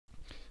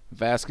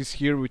Vasquez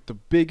here with the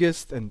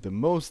biggest and the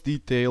most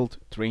detailed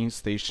train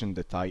station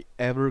that I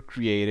ever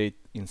created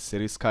in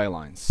City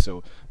Skylines.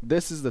 So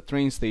this is the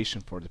train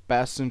station for the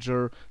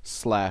passenger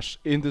slash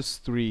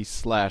industry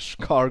slash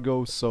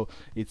cargo. So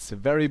it's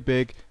very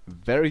big,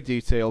 very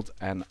detailed,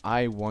 and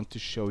I want to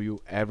show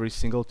you every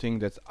single thing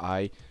that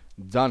I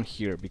done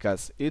here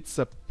because it's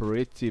a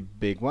pretty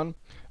big one.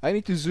 I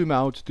need to zoom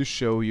out to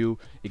show you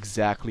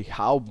exactly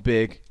how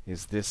big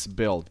is this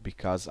build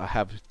because I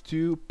have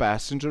two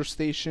passenger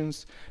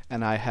stations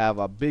and I have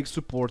a big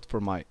support for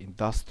my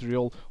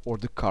industrial or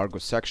the cargo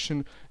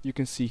section. You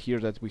can see here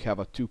that we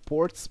have two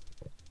ports,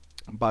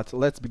 but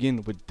let's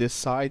begin with this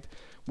side.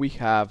 We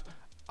have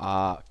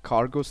a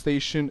cargo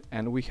station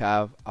and we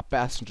have a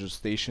passenger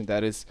station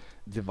that is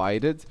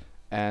divided,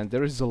 and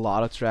there is a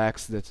lot of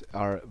tracks that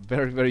are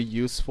very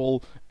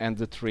useful, and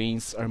the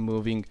trains are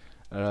moving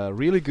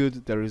really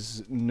good. There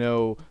is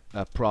no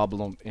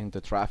problem in the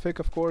traffic,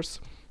 of course.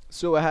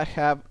 So I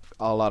have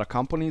a lot of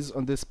companies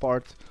on this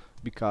part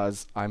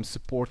because I'm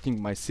supporting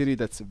my city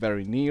that's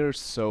very near,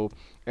 so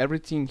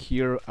everything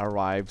here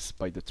arrives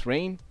by the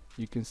train.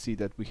 You can see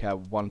that we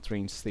have one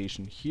train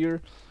station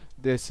here.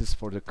 This is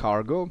for the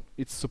cargo.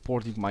 It's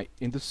supporting my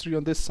industry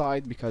on this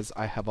side because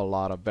I have a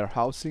lot of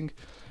warehousing,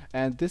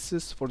 and this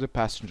is for the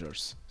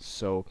passengers.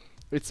 So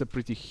it's a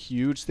pretty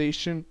huge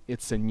station.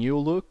 It's a new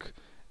look,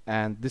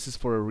 and this is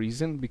for a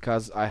reason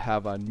because I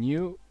have a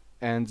new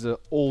and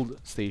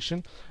old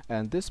station,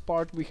 and this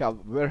part we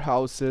have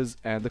warehouses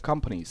and the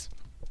companies,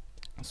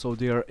 so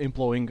they are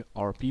employing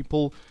our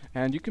people,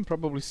 and you can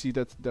probably see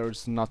that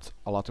there's not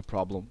a lot of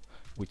problem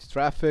with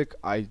traffic.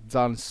 I've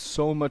done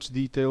so much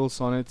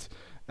details on it,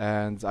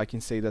 and I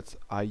can say that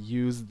I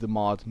used the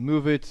mod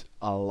Move It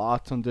a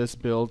lot on this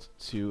build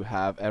to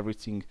have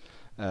everything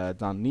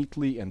done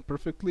neatly and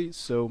perfectly.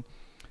 So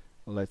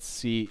let's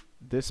see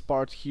this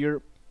part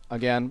here.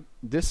 Again,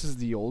 this is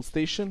the old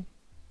station.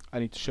 I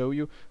need to show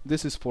you.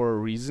 This is for a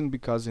reason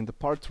because in the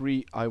part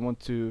 3 I want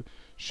to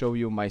show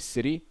you my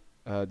city,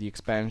 the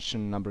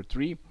expansion number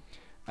 3.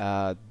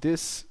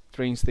 This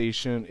train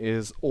station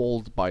is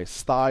old by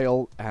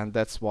style, and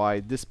that's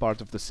why this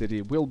part of the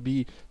city will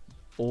be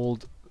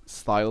old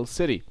style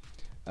city.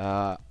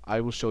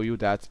 I will show you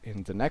that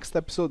in the next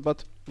episode,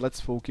 but let's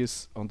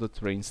focus on the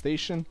train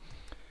station.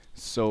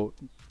 So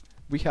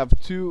we have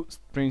two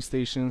train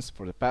stations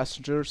for the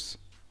passengers,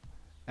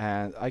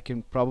 and I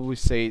can probably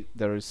say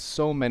there is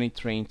so many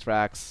train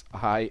tracks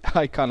I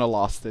kinda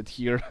lost it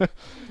here.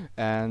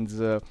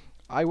 And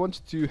I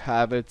wanted to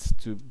have it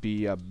to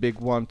be a big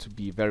one, to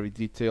be very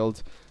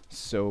detailed,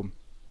 so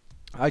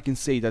I can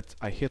say that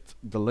I hit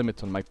the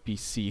limit on my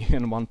PC.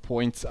 In one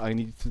point I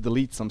needed to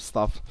delete some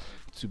stuff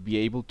to be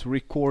able to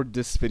record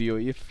this video.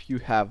 If you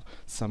have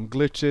some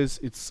glitches,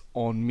 it's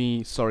on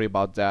me, sorry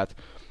about that.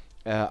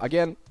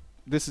 Again,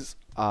 this is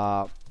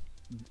a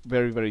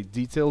very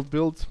detailed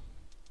build.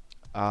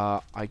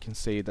 I can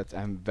say that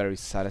I'm very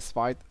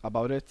satisfied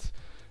about it.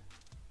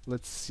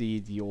 Let's see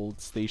the old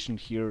station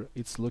here.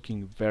 It's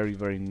looking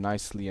very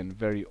nicely and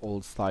very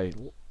old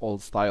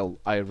style.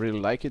 I really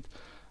like it.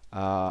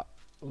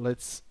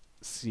 Let's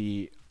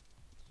see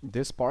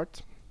this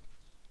part.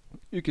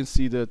 You can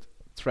see that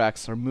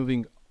tracks are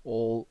moving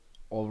all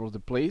over the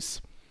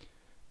place,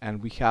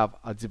 and we have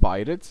a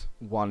divided.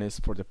 One is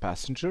for the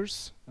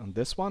passengers on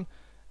this one,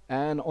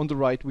 and on the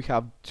right we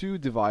have two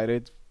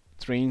divided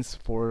trains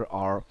for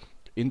our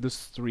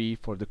industry,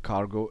 for the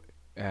cargo,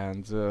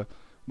 and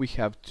we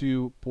have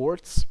two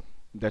ports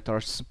that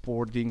are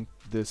supporting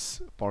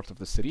this part of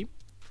the city.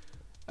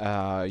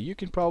 You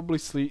can probably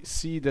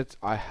see that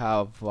I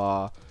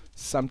have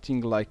something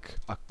like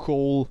a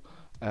coal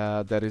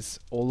that is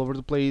all over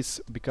the place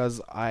because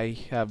I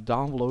have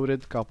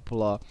downloaded a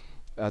couple of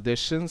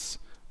additions,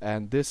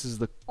 and this is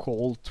the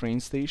coal train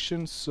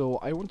station. So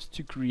I wanted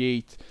to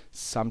create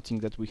something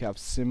that we have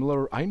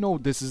similar. I know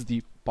this is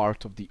the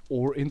part of the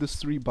ore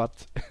industry,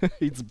 but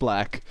it's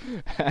black.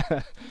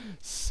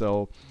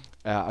 So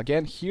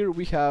again, here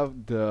we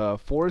have the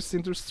forest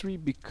industry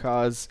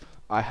because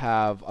I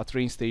have a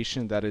train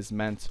station that is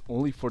meant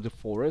only for the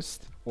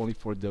forest, only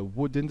for the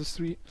wood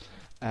industry,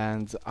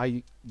 and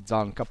I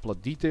done a couple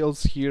of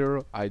details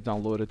here. I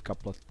downloaded a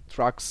couple of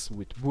trucks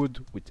with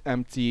wood, with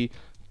empty,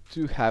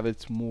 to have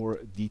it more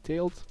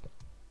detailed.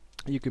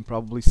 You can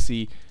probably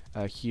see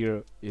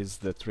here is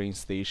the train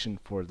station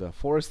for the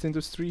forest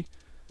industry.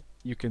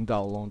 You can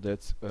download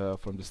it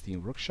from the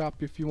Steam Workshop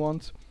if you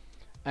want.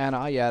 And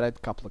I added a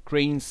couple of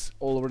cranes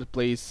all over the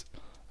place.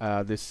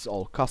 This is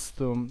all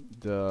custom,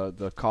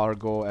 the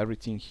cargo,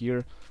 everything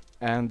here.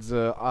 And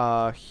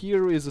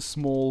here is a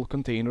small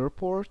container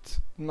port,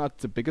 not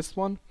the biggest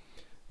one,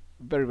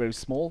 very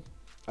small.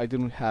 I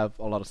didn't have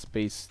a lot of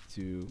space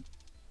to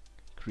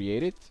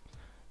create it.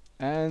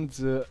 And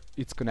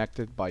it's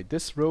connected by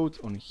this road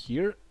on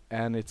here,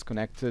 and it's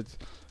connected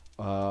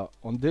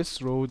on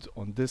this road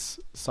on this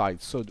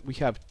side. So we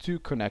have two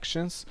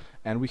connections,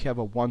 and we have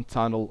a one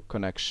tunnel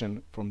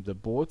connection from the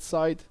both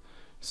side.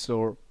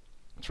 So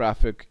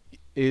traffic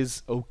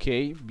is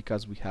okay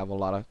because we have a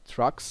lot of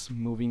trucks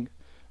moving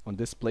on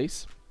this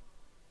place.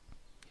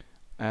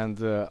 And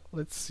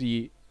let's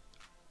see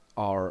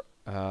our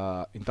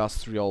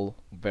industrial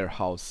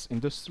warehouse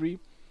industry.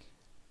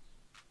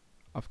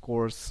 Of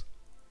course,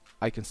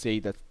 I can say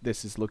that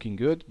this is looking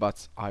good,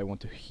 but I want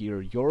to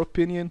hear your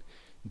opinion.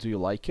 Do you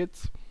like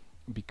it?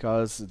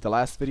 Because the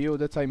last video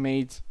that I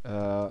made,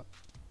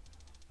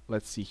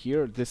 let's see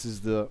here, this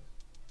is the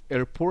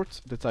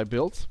airport that I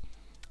built.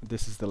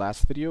 This is the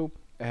last video,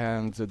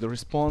 and the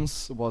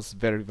response was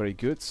very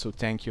good, so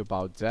thank you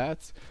about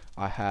that.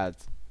 I had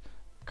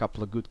a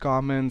couple of good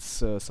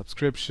comments,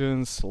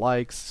 subscriptions,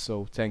 likes,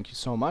 so thank you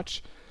so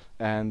much.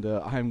 And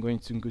I'm going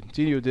to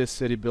continue this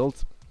city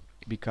build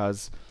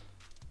because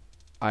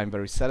I'm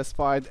very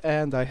satisfied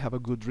and I have a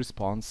good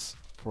response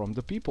from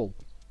the people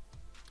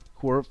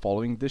who are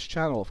following this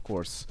channel, of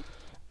course.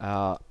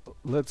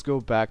 Let's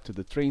go back to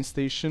the train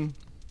station.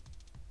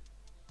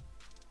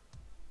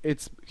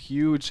 It's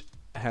huge,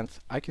 and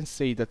I can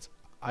say that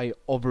I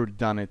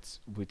overdone it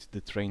with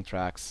the train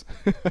tracks.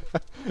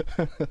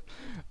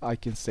 I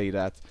can say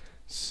that.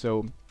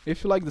 So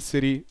if you like the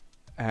city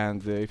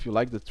and if you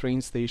like the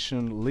train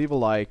station, leave a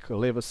like,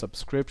 leave a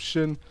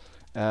subscription.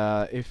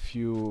 If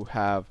you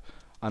have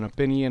an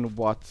opinion,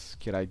 what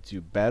can I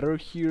do better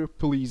here,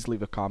 please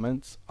leave a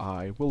comment.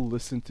 I will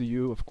listen to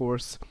you, of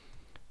course.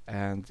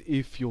 And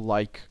if you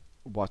like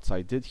what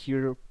I did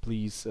here,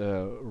 please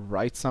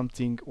write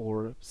something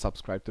or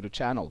subscribe to the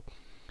channel.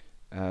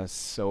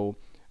 So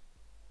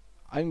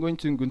I'm going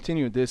to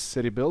continue this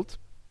city build.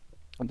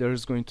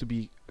 There's going to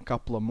be a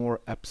couple of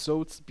more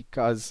episodes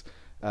because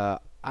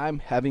I'm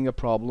having a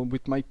problem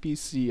with my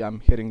PC. I'm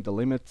hitting the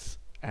limits,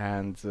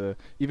 and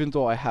even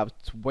though I have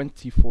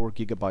 24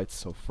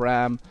 gigabytes of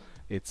RAM,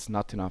 it's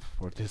not enough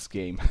for this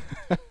game.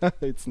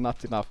 It's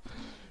not enough.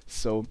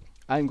 So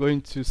I'm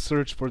going to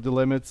search for the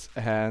limits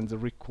and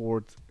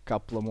record a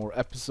couple of more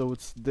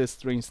episodes. This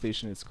train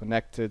station is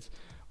connected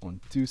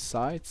on two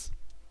sides.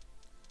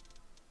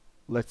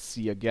 Let's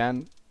see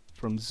again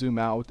from zoom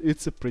out.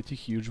 It's a pretty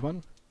huge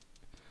one.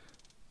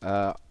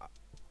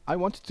 I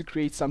wanted to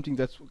create something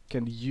that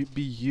can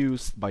be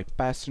used by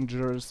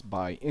passengers,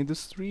 by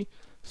industry,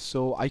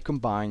 so I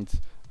combined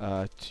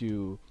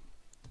two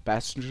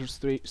passenger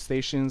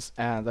stations,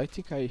 and I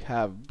think I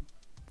have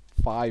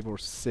 5 or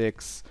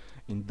 6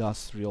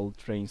 industrial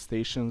train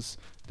stations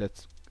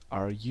that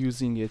are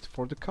using it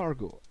for the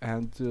cargo.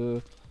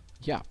 And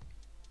yeah,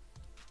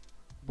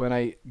 when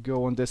I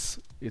go on this,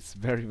 it's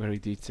very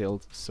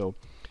detailed. So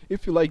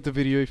if you like the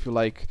video, if you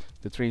like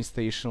the train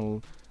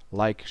station,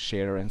 like,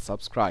 share and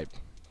subscribe.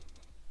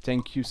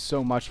 Thank you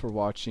so much for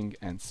watching,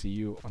 and see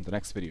you on the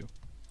next video.